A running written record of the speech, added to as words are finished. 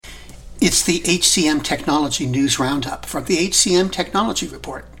It's the HCM Technology News Roundup from the HCM Technology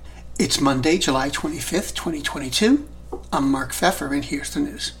Report. It's Monday, July 25th, 2022. I'm Mark Pfeffer, and here's the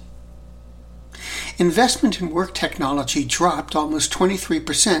news. Investment in work technology dropped almost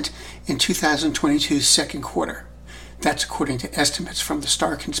 23% in 2022's second quarter. That's according to estimates from the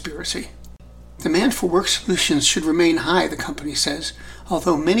Star Conspiracy. Demand for work solutions should remain high, the company says,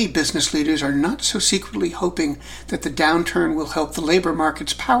 although many business leaders are not so secretly hoping that the downturn will help the labor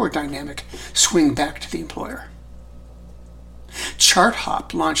market's power dynamic swing back to the employer.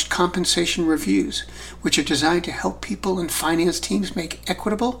 ChartHop launched compensation reviews, which are designed to help people and finance teams make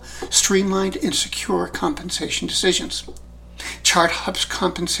equitable, streamlined, and secure compensation decisions. ChartHop's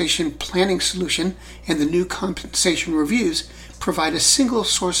compensation planning solution and the new compensation reviews provide a single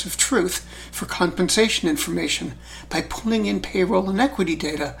source of truth for compensation information by pulling in payroll and equity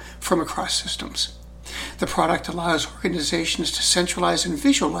data from across systems. The product allows organizations to centralize and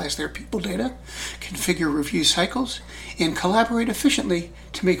visualize their people data, configure review cycles, and collaborate efficiently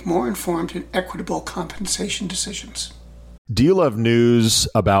to make more informed and equitable compensation decisions. Do you love news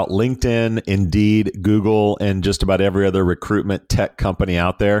about LinkedIn, Indeed, Google, and just about every other recruitment tech company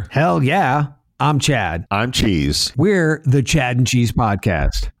out there? Hell yeah. I'm Chad. I'm Cheese. We're the Chad and Cheese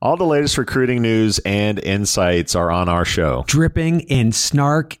Podcast. All the latest recruiting news and insights are on our show. Dripping in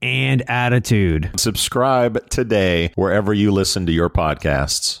snark and attitude. Subscribe today wherever you listen to your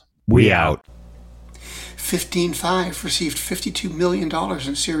podcasts. We out. 15Five received $52 million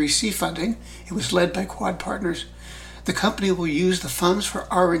in Series C funding. It was led by Quad Partners. The company will use the funds for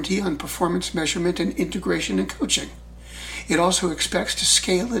R&D on performance measurement and integration and coaching. It also expects to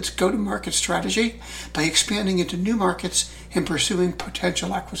scale its go-to-market strategy by expanding into new markets and pursuing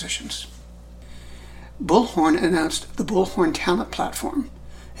potential acquisitions. Bullhorn announced the Bullhorn Talent Platform,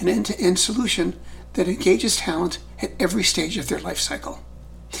 an end-to-end solution that engages talent at every stage of their life cycle.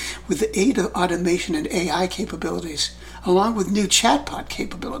 With the aid of automation and AI capabilities, along with new chatbot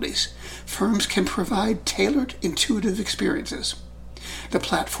capabilities, firms can provide tailored, intuitive experiences. The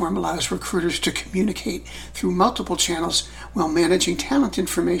platform allows recruiters to communicate through multiple channels while managing talent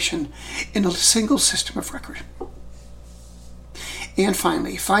information in a single system of record. And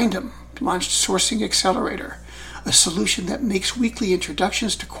finally, Findem launched Sourcing Accelerator, a solution that makes weekly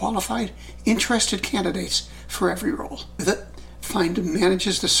introductions to qualified, interested candidates for every role. With it, Findem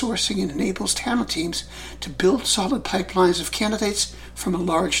manages the sourcing and enables talent teams to build solid pipelines of candidates from a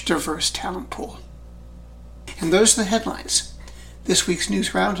large, diverse talent pool. And those are the headlines. This week's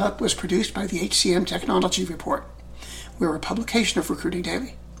News Roundup was produced by the HCM Technology Report. We're a publication of Recruiting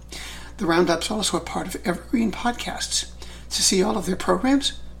Daily. The Roundup's also a part of Evergreen Podcasts. To see all of their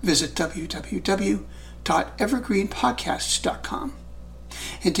programs, visit www.evergreenpodcasts.com.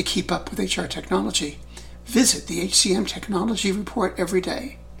 And to keep up with HR technology, visit the HCM Technology Report every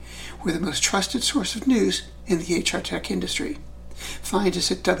day. We're the most trusted source of news in the HR tech industry. Find us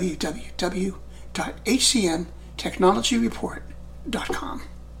at www.hcmtechnologyreport.com.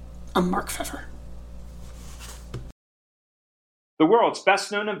 I'm Mark Pfeffer. The world's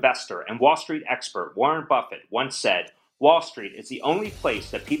best-known investor and Wall Street expert Warren Buffett once said, "Wall Street is the only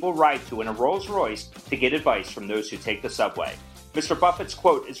place that people ride to in a Rolls-Royce to get advice from those who take the subway." Mr. Buffett's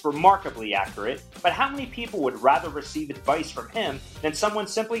quote is remarkably accurate, but how many people would rather receive advice from him than someone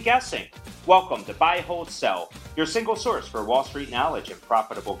simply guessing? Welcome to Buy, Hold, Sell, your single source for Wall Street knowledge and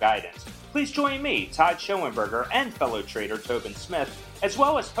profitable guidance. Please join me, Todd Schoenberger, and fellow trader Tobin Smith, as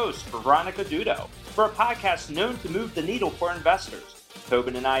well as host Veronica Dudo, for a podcast known to move the needle for investors.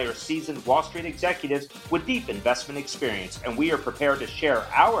 Tobin and I are seasoned Wall Street executives with deep investment experience, and we are prepared to share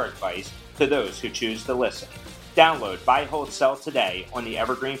our advice to those who choose to listen. Download Buy, Hold, Sell today on the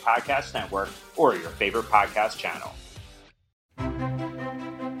Evergreen Podcast Network or your favorite podcast channel.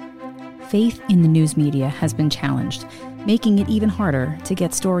 Faith in the news media has been challenged, making it even harder to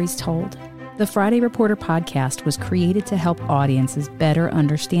get stories told. The Friday Reporter podcast was created to help audiences better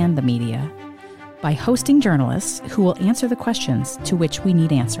understand the media by hosting journalists who will answer the questions to which we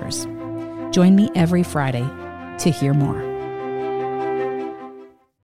need answers. Join me every Friday to hear more.